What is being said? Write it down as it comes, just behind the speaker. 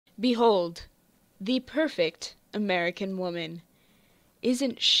Behold, the perfect American woman.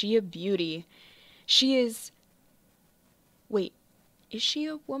 Isn't she a beauty? She is... Wait, is she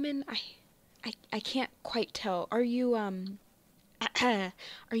a woman? I can't quite tell. Are you, are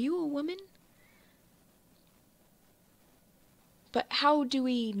you a woman? But how do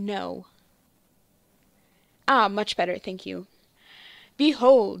we know? Ah, much better, thank you.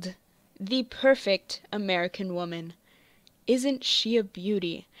 Behold, the perfect American woman. Isn't she a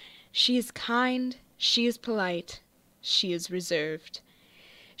beauty? She is kind, she is polite, she is reserved.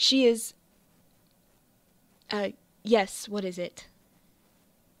 She is... yes, what is it?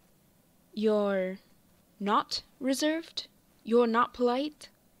 You're not reserved? You're not polite?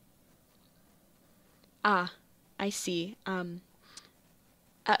 Ah, I see.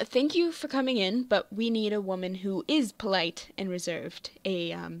 Thank you for coming in, but we need a woman who is polite and reserved.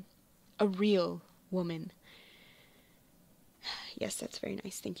 A real woman. Yes, that's very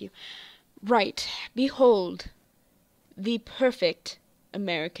nice, thank you. Right, behold, the perfect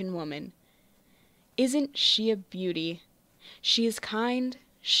American woman. Isn't she a beauty? She is kind,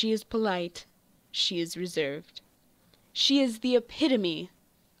 she is polite, she is reserved. She is the epitome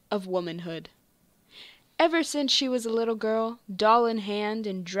of womanhood. Ever since she was a little girl, doll in hand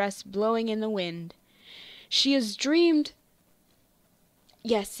and dress blowing in the wind, she has dreamed...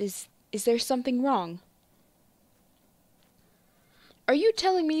 Yes, is there something wrong? Are you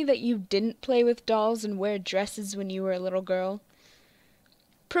telling me that you didn't play with dolls and wear dresses when you were a little girl?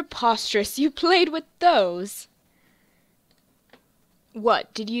 Preposterous, you played with those!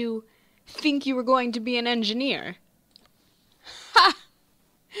 What, did you think you were going to be an engineer? Ha!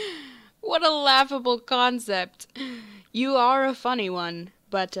 What a laughable concept. You are a funny one,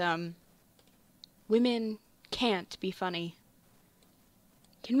 but, women can't be funny.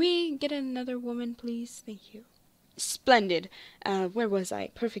 Can we get another woman, please? Thank you. Splendid. Where was I?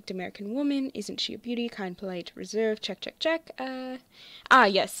 Perfect American woman. Isn't she a beauty? Kind, polite, reserved. Check, check, check.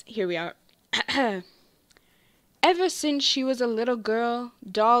 Yes, here we are. Ever since she was a little girl,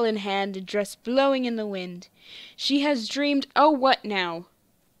 doll in hand, and dress blowing in the wind, she has dreamed... Oh, what now?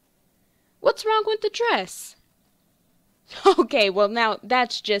 What's wrong with the dress? Okay, well now,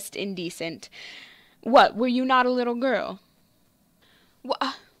 that's just indecent. What, were you not a little girl?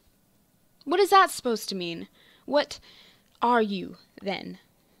 What is that supposed to mean? What are you, then?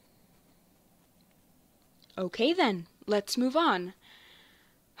 Okay, then, let's move on.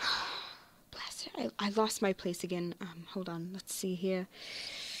 Blast it, I lost my place again. Hold on, let's see here.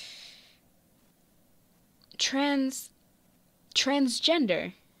 Transgender.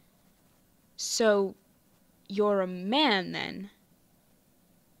 So, you're a man, then?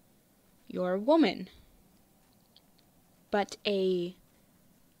 You're a woman. But a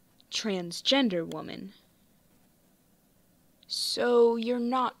transgender woman. So, you're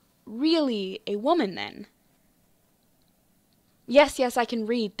not really a woman, then? Yes, I can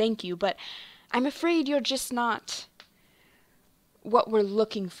read, thank you, but I'm afraid you're just not what we're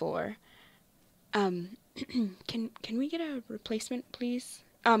looking for. Can we get a replacement, please?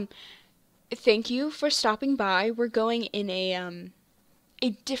 Thank you for stopping by. We're going in a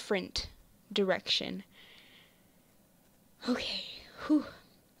different direction. Okay, whew.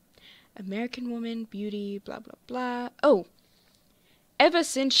 American woman, beauty, blah, blah, blah. Oh! Ever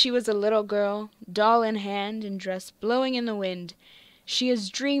since she was a little girl, doll in hand and dress blowing in the wind, she has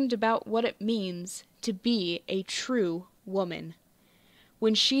dreamed about what it means to be a true woman.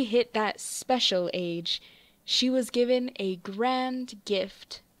 When she hit that special age, she was given a grand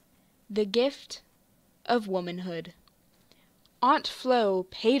gift, the gift of womanhood. Aunt Flo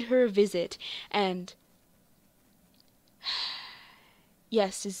paid her a visit, and...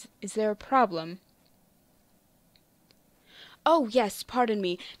 Yes, is there a problem? Oh, yes, pardon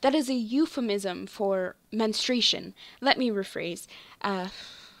me. That is a euphemism for menstruation. Let me rephrase.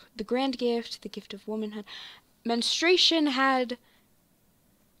 The grand gift, the gift of womanhood. Menstruation had...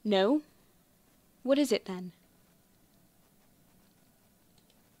 No? What is it, then?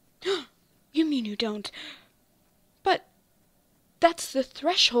 You mean you don't? But that's the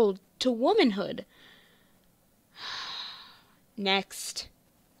threshold to womanhood. Next.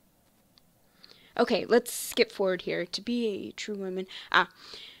 Okay, let's skip forward here. To be a true woman.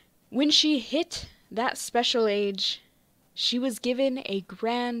 When she hit that special age, she was given a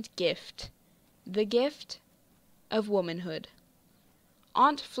grand gift. The gift of womanhood.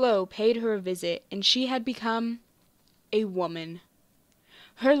 Aunt Flo paid her a visit, and she had become a woman.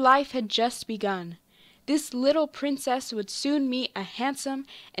 Her life had just begun. This little princess would soon meet a handsome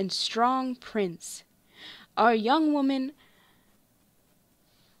and strong prince. Our young woman...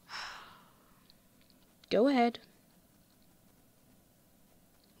 Go ahead.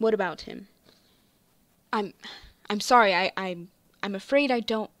 What about him? I'm sorry, I'm afraid I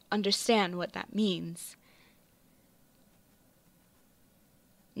don't understand what that means.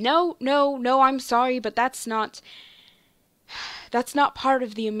 No, I'm sorry, but that's not part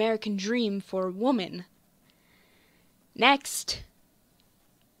of the American dream for a woman. Next.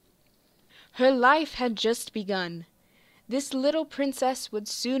 Her life had just begun. This little princess would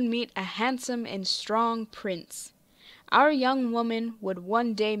soon meet a handsome and strong prince. Our young woman would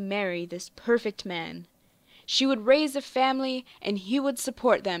one day marry this perfect man. She would raise a family, and he would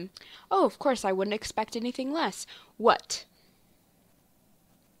support them. Oh, of course, I wouldn't expect anything less. What?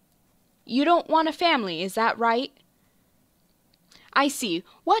 You don't want a family, is that right? I see.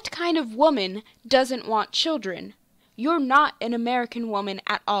 What kind of woman doesn't want children? You're not an American woman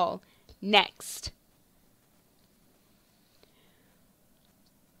at all. Next.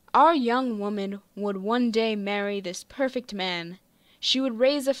 Our young woman would one day marry this perfect man. She would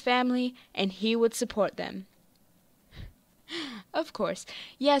raise a family, and he would support them. Of course.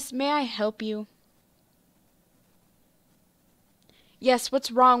 Yes, may I help you? Yes, what's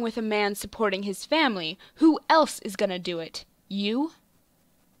wrong with a man supporting his family? Who else is gonna do it? You?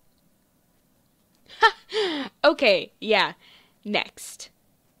 Okay, yeah. Next.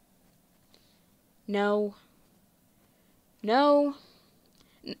 No.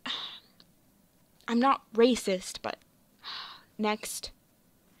 I'm not racist, but next.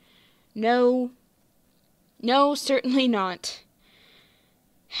 No, certainly not.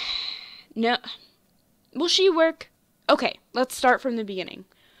 No. Will she work? Okay, let's start from the beginning.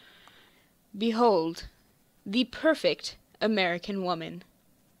 Behold, the perfect American woman.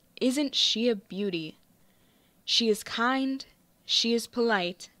 Isn't she a beauty? She is kind, she is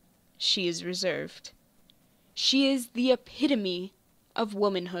polite, she is reserved. She is the epitome of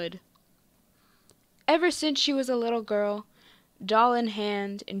womanhood. Ever since she was a little girl, doll in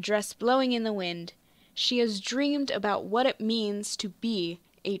hand and dress blowing in the wind, she has dreamed about what it means to be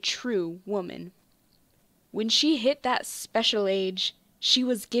a true woman. When she hit that special age, she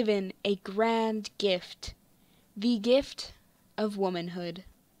was given a grand gift, the gift of womanhood.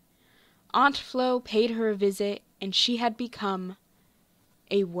 Aunt Flo paid her a visit, and she had become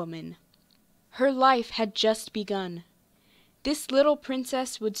a woman. Her life had just begun. This little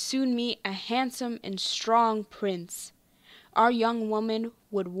princess would soon meet a handsome and strong prince. Our young woman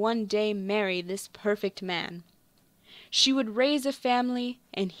would one day marry this perfect man. She would raise a family,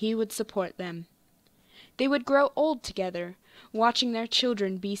 and he would support them. They would grow old together, watching their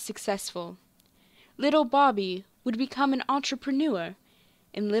children be successful. Little Bobby would become an entrepreneur,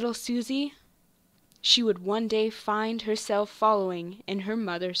 and little Susie, she would one day find herself following in her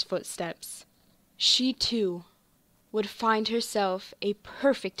mother's footsteps. She, too, would find herself a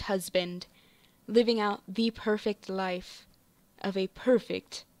perfect husband, living out the perfect life of a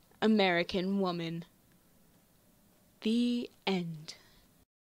perfect American woman. The end.